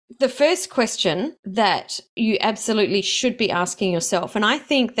the first question that you absolutely should be asking yourself, and I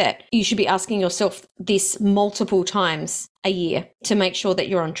think that you should be asking yourself this multiple times a year to make sure that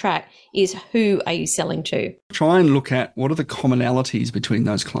you're on track, is who are you selling to? Try and look at what are the commonalities between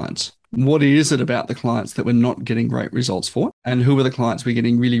those clients. What is it about the clients that we're not getting great results for? And who are the clients we're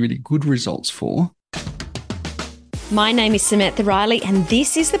getting really, really good results for? My name is Samantha Riley, and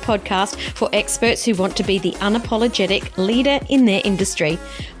this is the podcast for experts who want to be the unapologetic leader in their industry.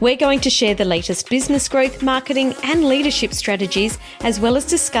 We're going to share the latest business growth, marketing, and leadership strategies, as well as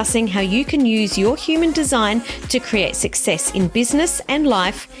discussing how you can use your human design to create success in business and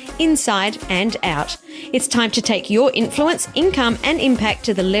life, inside and out. It's time to take your influence, income, and impact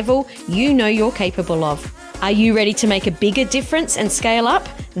to the level you know you're capable of. Are you ready to make a bigger difference and scale up?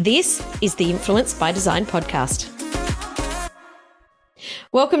 This is the Influence by Design podcast.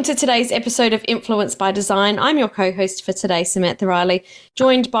 Welcome to today's episode of Influence by Design. I'm your co-host for today, Samantha Riley,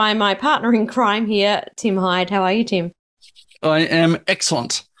 joined by my partner in crime here, Tim Hyde. How are you, Tim? I am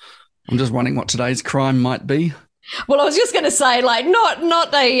excellent. I'm just wondering what today's crime might be. Well, I was just going to say, like,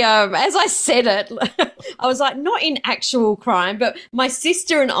 not a, as I said it, I was like, not in actual crime, but my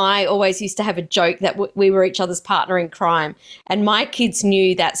sister and I always used to have a joke that we were each other's partner in crime. And my kids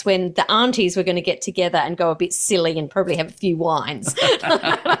knew that's when the aunties were going to get together and go a bit silly and probably have a few wines.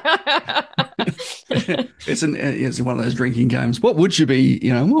 It's one of those drinking games. What would you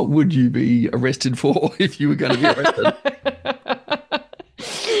be arrested for if you were going to be arrested?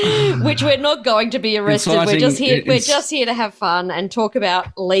 Which we're not going to be arrested. We're just here to have fun and talk about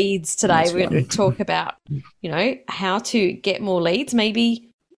leads today. We're going to talk about, how to get more leads. Maybe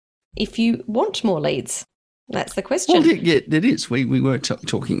if you want more leads, that's the question. Well, yeah, it is. We were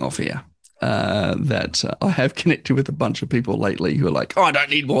talking off air that I have connected with a bunch of people lately who are like, "Oh, I don't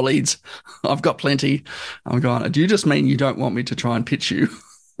need more leads. I've got plenty." I'm going, "Do you just mean you don't want me to try and pitch you?"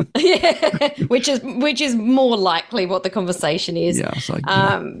 Yeah, which is more likely what the conversation is. Yeah, it's like,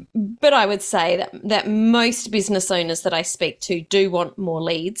 but I would say that most business owners that I speak to do want more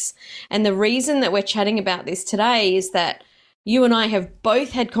leads. And the reason that we're chatting about this today is that you and I have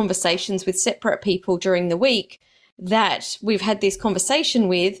both had conversations with separate people during the week that we've had this conversation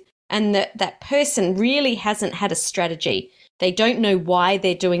with, and that person really hasn't had a strategy. They don't know why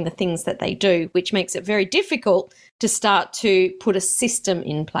they're doing the things that they do, which makes it very difficult to start to put a system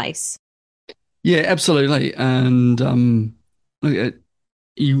in place. Yeah, absolutely. And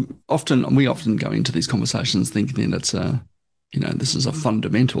we often go into these conversations thinking that this is a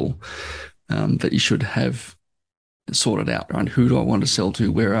fundamental that you should have sorted out, right? Who do I want to sell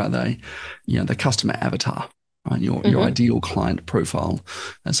to? Where are they? The customer avatar, right? Your ideal client profile,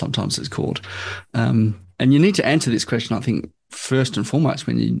 as sometimes it's called. And you need to answer this question, I think, first and foremost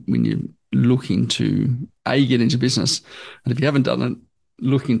when you're looking to get into business, and if you haven't done it,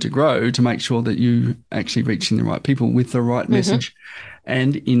 looking to grow, to make sure that you actually reaching the right people with the right message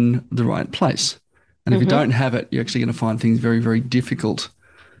and in the right place. And if you don't have it, you're actually going to find things very, very difficult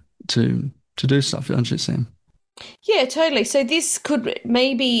to do stuff, aren't you, Sam? Yeah, totally. So this could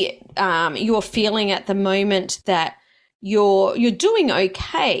maybe you're feeling at the moment that you're doing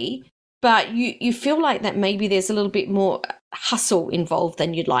okay, but you feel like that maybe there's a little bit more hustle involved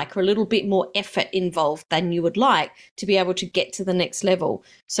than you'd like, or a little bit more effort involved than you would like to be able to get to the next level.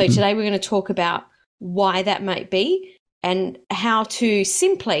 So today we're going to talk about why that might be and how to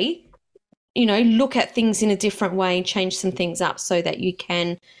simply, look at things in a different way and change some things up so that you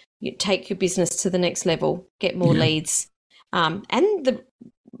can take your business to the next level, get more leads, and the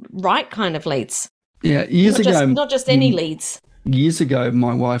right kind of leads. Yeah, not just any leads. Years ago,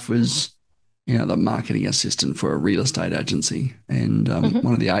 my wife was, the marketing assistant for a real estate agency, and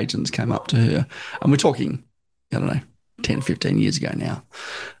one of the agents came up to her, and we're talking, 10, 15 years ago now.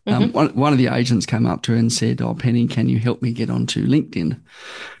 One of the agents came up to her and said, "Oh, Penny, can you help me get onto LinkedIn?"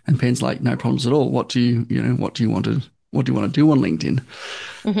 And Pen's like, "No problems at all. What do you want to do on LinkedIn?"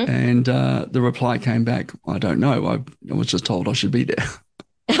 And the reply came back, "I don't know. I was just told I should be there."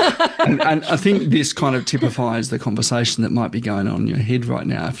 and I think this kind of typifies the conversation that might be going on in your head right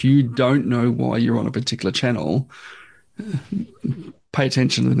now. If you don't know why you're on a particular channel, pay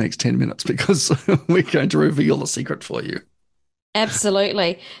attention to the next 10 minutes, because we're going to reveal the secret for you.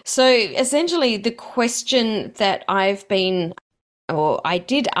 Absolutely. So essentially the question that I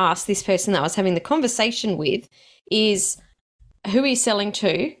did ask this person that I was having the conversation with is, who are you selling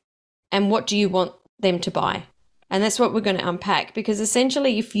to and what do you want them to buy? And that's what we're going to unpack, because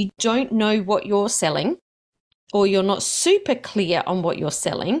essentially if you don't know what you're selling, or you're not super clear on what you're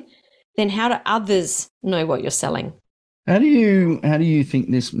selling, then how do others know what you're selling? How do you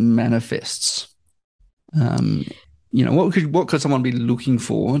think this manifests? what could someone be looking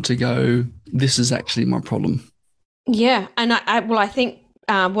for to go, this is actually my problem? Yeah. And I think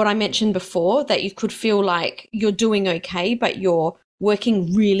what I mentioned before, that you could feel like you're doing okay, but you're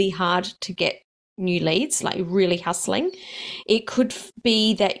working really hard to get new leads, like really hustling. It could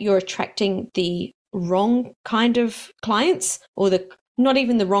be that you're attracting the wrong kind of clients, or not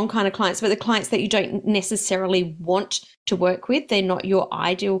even the wrong kind of clients, but the clients that you don't necessarily want to work with. They're not your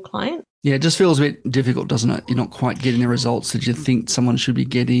ideal client. Yeah, it just feels a bit difficult, doesn't it? You're not quite getting the results that you think someone should be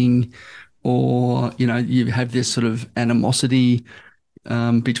getting, or, you have this sort of animosity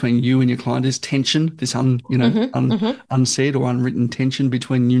between you and your client. There's tension, this unsaid or unwritten tension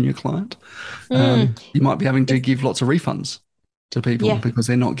between you and your client. You might be having to give lots of refunds to people because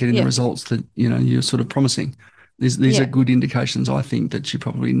they're not getting the results that, you're sort of promising. These are good indications, I think, that you're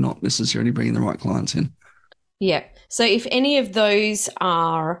probably not necessarily bringing the right clients in. Yeah. So if any of those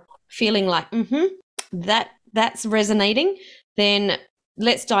are feeling like, that's resonating, then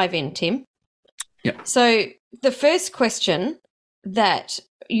let's dive in, Tim. Yeah. So the first question that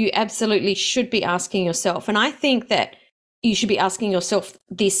you absolutely should be asking yourself, and I think that you should be asking yourself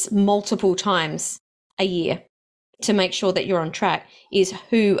this multiple times a year to make sure that you're on track, is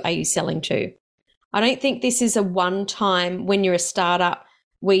who are you selling to? I don't think this is a one time, when you're a startup,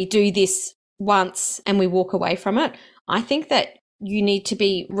 we do this once and we walk away from it. I think that you need to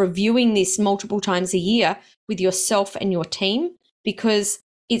be reviewing this multiple times a year with yourself and your team, because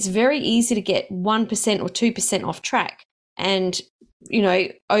it's very easy to get 1% or 2% off track and,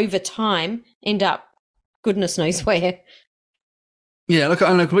 over time end up goodness knows where. Yeah, look,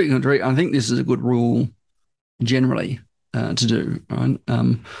 I completely agree. I think this is a good rule generally to do. Right?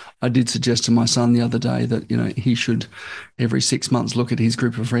 I did suggest to my son the other day that he should every 6 months look at his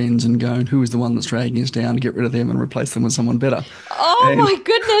group of friends and go, who is the one that's dragging us down, get rid of them and replace them with someone better. Oh my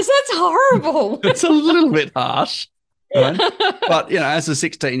goodness, that's horrible. It's a little bit harsh. Right? But as a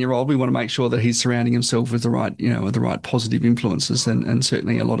 16-year-old, we want to make sure that he's surrounding himself with the right positive influences, and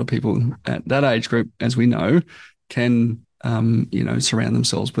certainly a lot of people at that age group, as we know, can surround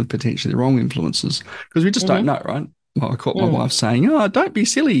themselves with potentially the wrong influences, because we just don't know, right? Well, I caught my wife saying, "Oh, don't be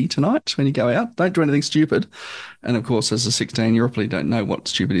silly tonight when you go out. Don't do anything stupid." And of course, as a 16, you probably don't know what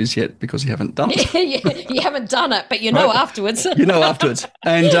stupid is yet because you haven't done it. You haven't done it, but know afterwards. Afterwards.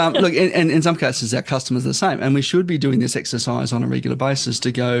 And look, and in some cases, our customers are the same. And we should be doing this exercise on a regular basis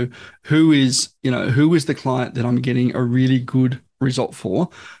to go, who is the client that I'm getting a really good result for,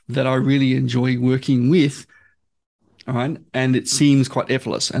 that I really enjoy working with. All right. And it seems quite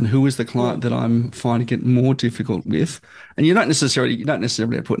effortless. And who is the client that I'm finding it more difficult with? And you don't necessarily have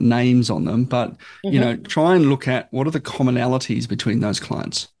to put names on them, but try and look at what are the commonalities between those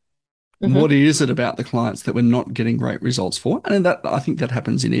clients. What is it about the clients that we're not getting great results for? And I think that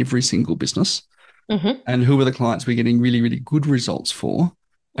happens in every single business. And who are the clients we're getting really, really good results for?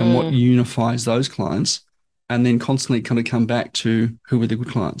 And what unifies those clients? And then constantly kind of come back to who are the good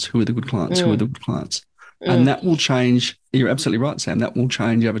clients? Who are the good clients? Who are the good clients? And that will change. You're absolutely right, Sam. That will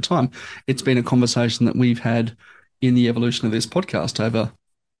change over time. It's been a conversation that we've had in the evolution of this podcast over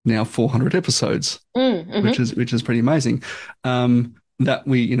now 400 episodes, which is pretty amazing. That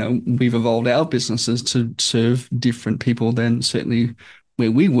we've evolved our businesses to serve different people than certainly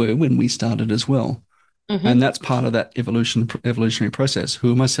where we were when we started as well. And that's part of that evolutionary process.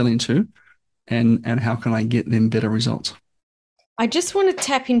 Who am I selling to, and how can I get them better results? I just want to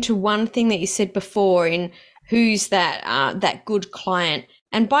tap into one thing that you said before, in who's that good client.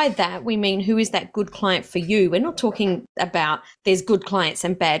 And by that, we mean who is that good client for you. We're not talking about there's good clients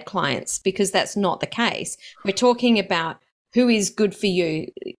and bad clients, because that's not the case. We're talking about who is good for you,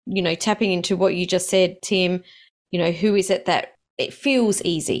 tapping into what you just said, Tim. Who is it that it feels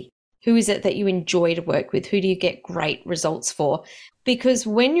easy? Who is it that you enjoy to work with? Who do you get great results for? Because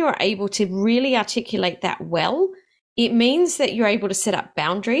when you're able to really articulate that well, it means that you're able to set up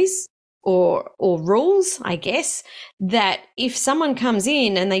boundaries or rules, I guess, that if someone comes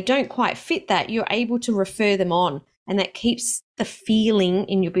in and they don't quite fit that, you're able to refer them on, and that keeps the feeling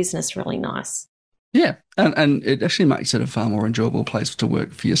in your business really nice. Yeah, and it actually makes it a far more enjoyable place to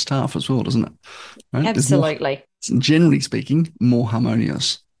work for your staff as well, doesn't it? Right? Absolutely. Generally speaking, more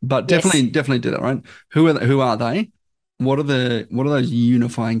harmonious. But definitely do that, right? Who are they? What are those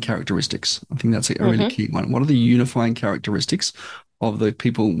unifying characteristics? I think that's a really key one. What are the unifying characteristics of the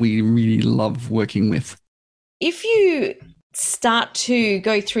people we really love working with? If you start to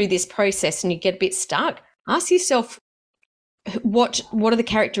go through this process and you get a bit stuck, ask yourself, what are the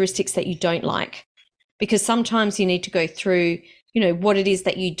characteristics that you don't like? Because sometimes you need to go through, what it is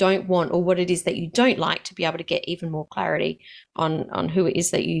that you don't want or what it is that you don't like, to be able to get even more clarity on who it is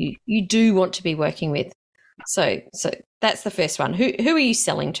that you do want to be working with. So that's the first one. Who are you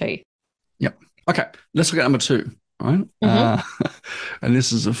selling to? Yep. Okay. Let's look at number 2. Right. And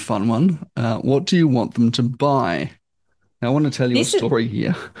this is a fun one. What do you want them to buy? Now, I want to tell you a story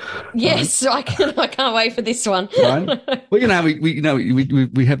here. Yes, right? I can't wait for this one. Right. Well,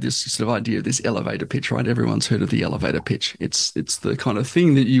 we have this sort of idea of this elevator pitch, right? Everyone's heard of the elevator pitch. It's the kind of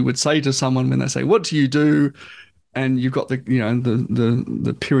thing that you would say to someone when they say, "What do you do?" And you've got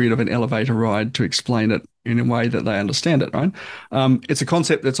the period of an elevator ride to explain it in a way that they understand it, right? It's a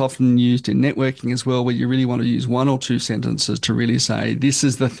concept that's often used in networking as well, where you really want to use 1 or 2 sentences to really say, this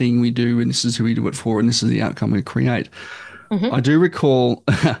is the thing we do, and this is who we do it for, and this is the outcome we create. I do recall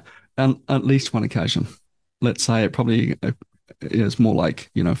at least one occasion, let's say it probably is more like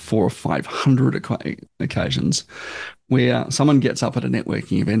 400 or 500 occasions, where someone gets up at a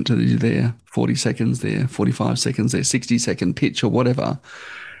networking event to do their 40 seconds, their 45 seconds, their 60-second pitch or whatever.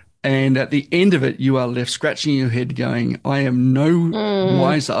 And at the end of it, you are left scratching your head going, I am no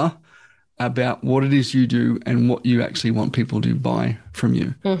wiser about what it is you do and what you actually want people to buy from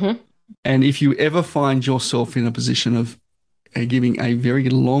you. And if you ever find yourself in a position of giving a very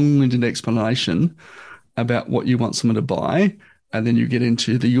long-winded explanation about what you want someone to buy, and then you get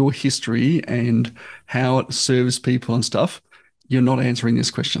into your history and how it serves people and stuff, you're not answering this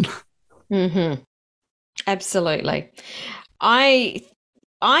question. Absolutely.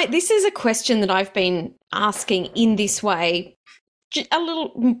 This is a question that I've been asking in this way a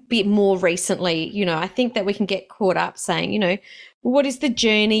little bit more recently. I think that we can get caught up saying, what is the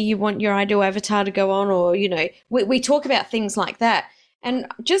journey you want your ideal avatar to go on? Or, we talk about things like that. And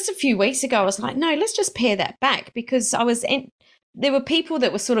just a few weeks ago, I was like, no, let's just pare that back, because there were people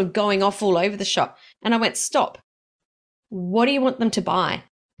that were sort of going off all over the shop. And I went, stop. What do you want them to buy?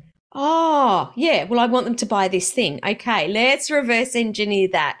 Oh, yeah, well, I want them to buy this thing. Okay, let's reverse engineer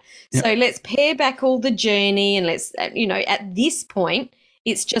that. Yep. So let's pare back all the journey, and let's, at this point,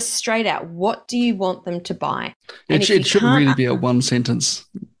 it's just straight out, what do you want them to buy? It shouldn't really be a 1 sentence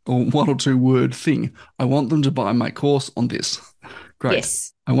or 1 or 2 word thing. I want them to buy my course on this. Great.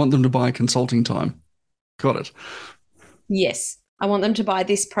 Yes. I want them to buy consulting time. Got it. Yes. I want them to buy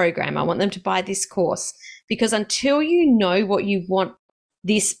this program. I want them to buy this course. Because until you know what you want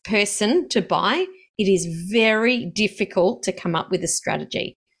this person to buy, it is very difficult to come up with a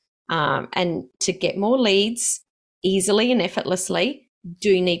strategy. And to get more leads easily and effortlessly, do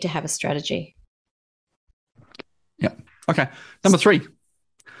you need to have a strategy? Yeah. Okay. Number 3.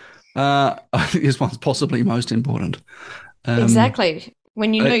 I think this one's possibly most important. Exactly.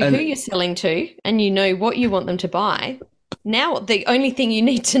 When you know who you're selling to and you know what you want them to buy, now the only thing you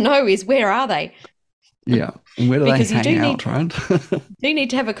need to know is, where are they? Yeah. And where do they hang out, right? You do need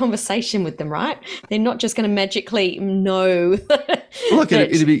to have a conversation with them, right? They're not just going to magically know. Look,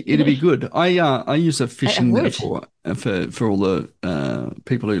 it'd be good. I use a fishing metaphor for all the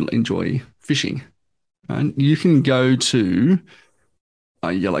people who enjoy fishing. Right? You can go to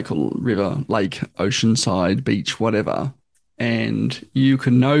a local river, lake, oceanside, beach, whatever, and you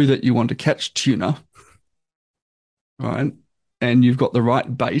can know that you want to catch tuna, right? And you've got the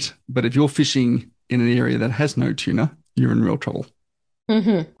right bait, but if you're fishing in an area that has no tuna, you're in real trouble.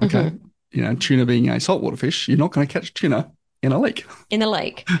 Okay. Tuna being a saltwater fish, you're not going to catch tuna in a lake. In a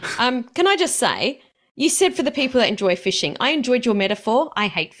lake. Can I just say, you said for the people that enjoy fishing. I enjoyed your metaphor. I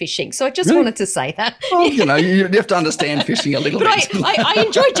hate fishing. So I just wanted to say that. Well, you have to understand fishing a little bit. I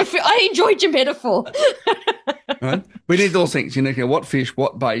enjoyed your metaphor. Right? We need those things. What fish,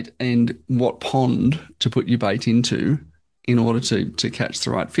 what bait, and what pond to put your bait into in order to catch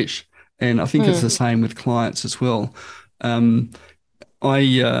the right fish. And I think it's the same with clients as well. I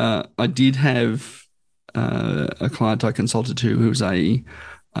did have a client I consulted to who was a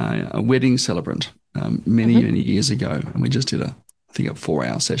wedding celebrant many years ago, and we just did a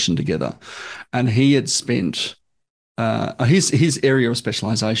 4-hour session together. And he had spent his area of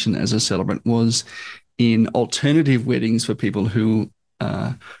specialization as a celebrant was in alternative weddings for people who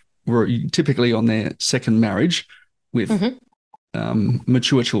were typically on their second marriage with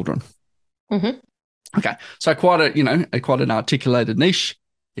mature children. Okay, so quite an articulated niche.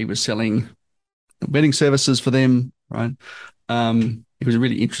 He was selling wedding services for them, right? He was a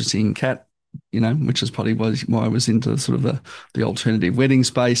really interesting cat, which is probably why I was into sort of the alternative wedding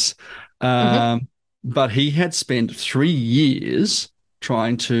space. But he had spent 3 years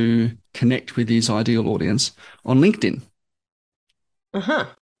trying to connect with his ideal audience on LinkedIn.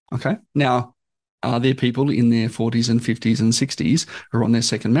 Okay, now, are there people in their 40s and 50s and 60s who are on their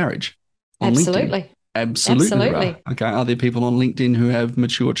second marriage? Absolutely. LinkedIn? Absolutely. Okay. Are there people on LinkedIn who have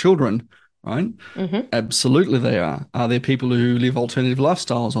mature children? Right? Absolutely they are. Are there people who live alternative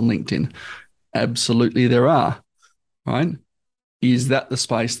lifestyles on LinkedIn? Absolutely, there are, right? Is that the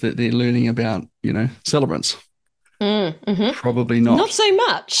space that they're learning about, celebrants? Mm-hmm. Probably Not not. so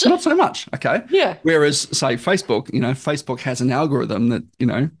much. Not so much. Okay. Yeah. Whereas, say, Facebook, Facebook has an algorithm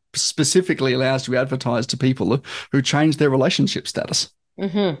that, specifically allows you to advertise to people who change their relationship status.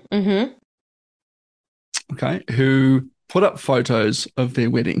 Mm-hmm. Mm-hmm. Okay. Who put up photos of their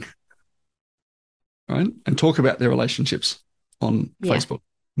wedding, right? And talk about their relationships on Yeah. Facebook,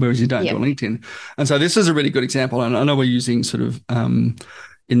 whereas you don't do Yeah. on LinkedIn. And so this is a really good example. And I know we're using sort of,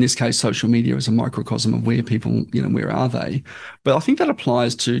 in this case, social media as a microcosm of where people, where are they? But I think that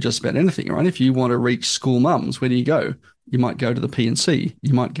applies to just about anything, right? If you want to reach school mums, where do you go? You might go to the P&C.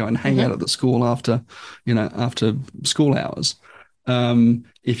 You might go and hang out Mm-hmm. at the school after school hours.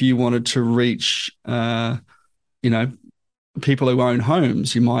 If you wanted to reach, you know, people who own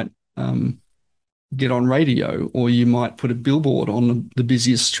homes, you might get on radio, or you might put a billboard on the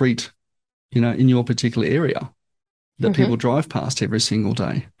busiest street, in your particular area that Mm-hmm. people drive past every single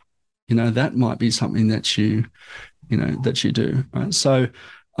day. That might be something that you do, right? So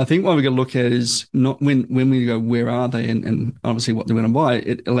I think what we're going to look at is not when we go, where are they, and obviously what they're going to buy.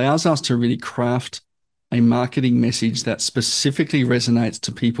 It allows us to really craft a marketing message that specifically resonates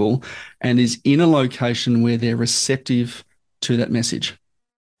to people and is in a location where they're receptive to that message.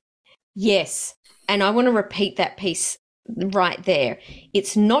 Yes. And I want to repeat that piece right there.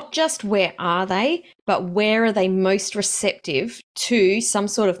 It's not just where are they, but where are they most receptive to some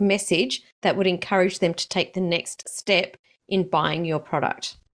sort of message that would encourage them to take the next step in buying your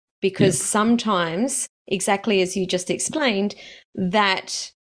product. Because sometimes, exactly as you just explained,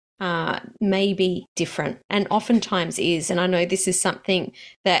 that may be different, and oftentimes is. And I know this is something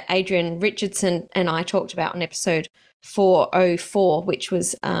that Adrian Richardson and I talked about on episode 404, which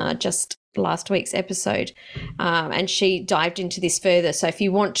was just last week's episode, and she dived into this further. So if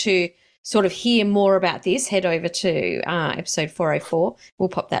you want to sort of hear more about this, head over to episode 404. We'll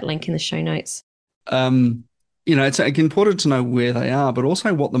pop that link in the show notes. It's important to know where they are, but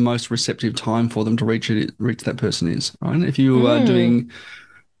also what the most receptive time for them to reach that person is, right? If you are doing,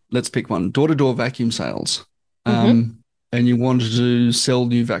 let's pick one, door-to-door vacuum sales, and you wanted to sell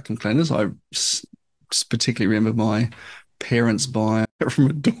new vacuum cleaners. I particularly remember my parents buying from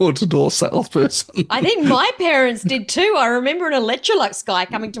a door-to-door salesperson. I think my parents did too. I remember an Electrolux guy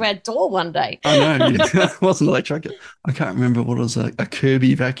coming to our door one day. I know. It wasn't electric. I can't remember what it was, a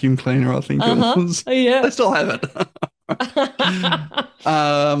Kirby vacuum cleaner, I think it was. Yeah. They still have it.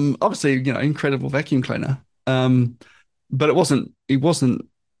 Obviously, incredible vacuum cleaner. But it wasn't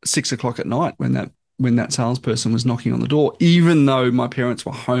 6 o'clock at night when that salesperson was knocking on the door, even though my parents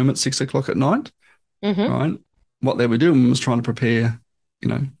were home at 6 o'clock at night. Right? What they were doing was trying to prepare,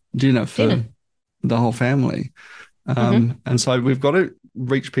 dinner for the whole family. And so we've got to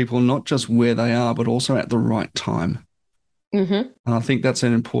reach people not just where they are, but also at the right time. And I think that's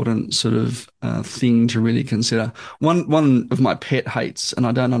an important sort of thing to really consider. One of my pet hates, and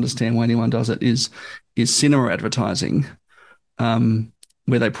I don't understand why anyone does it, is cinema advertising,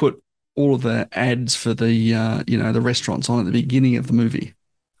 where they put all of the ads for the the restaurants on at the beginning of the movie.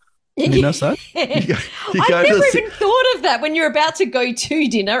 You know, so I never even thought of that when you're about to go to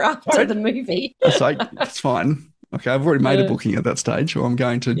dinner after the movie. So it's fine. Okay, I've already made a booking at that stage, or I'm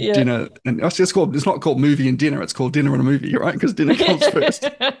going to dinner, and it's not called movie and dinner. It's called dinner and a movie, right? Because dinner comes first.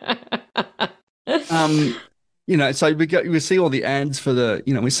 So we see all the ads for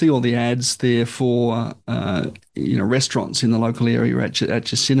we see all the ads there for restaurants in the local area at your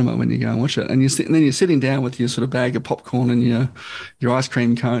cinema when you go and watch it, and then you're sitting down with your sort of bag of popcorn and your ice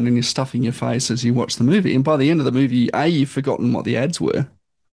cream cone, and you're stuffing your face as you watch the movie. And by the end of the movie, A, you've forgotten what the ads were,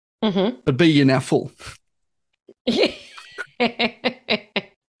 but B, you're now full.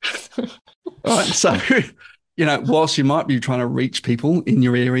 Right, so whilst you might be trying to reach people in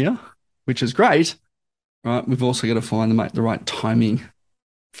your area, which is great, right, we've also got to find the right timing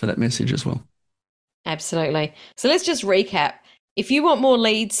for that message as well. Absolutely. So let's just recap. If you want more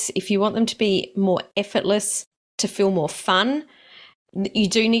leads, if you want them to be more effortless, to feel more fun, you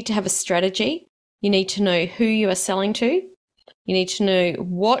do need to have a strategy. You need to know who you are selling to. You need to know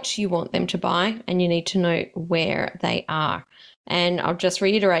what you want them to buy, and you need to know where they are. And I'll just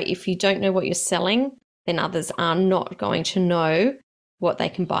reiterate, if you don't know what you're selling, then others are not going to know what they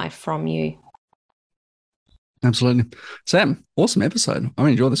can buy from you. Absolutely. Sam, awesome episode. I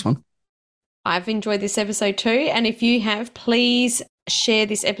enjoyed this one. I've enjoyed this episode too. And if you have, please share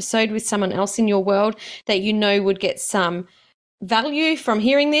this episode with someone else in your world that you know would get some value from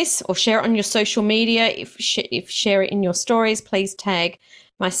hearing this, or share it on your social media. If share it in your stories, please tag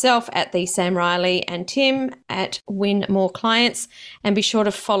myself at the Sam Riley and Tim at Win More Clients, and be sure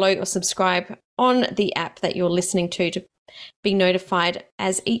to follow or subscribe on the app that you're listening to be notified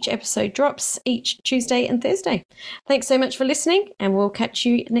as each episode drops each Tuesday and Thursday. Thanks so much for listening, and we'll catch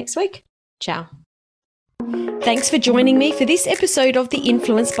you next week. Ciao. Thanks for joining me for this episode of the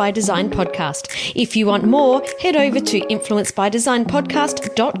Influence by Design podcast. If you want more, head over to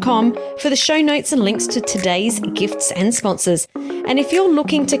influencebydesignpodcast.com for the show notes and links to today's gifts and sponsors. And if you're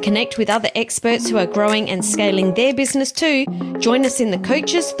looking to connect with other experts who are growing and scaling their business too, join us in the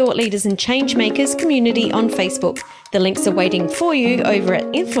Coaches, Thought Leaders and Changemakers community on Facebook. The links are waiting for you over at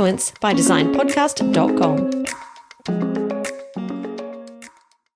influencebydesignpodcast.com.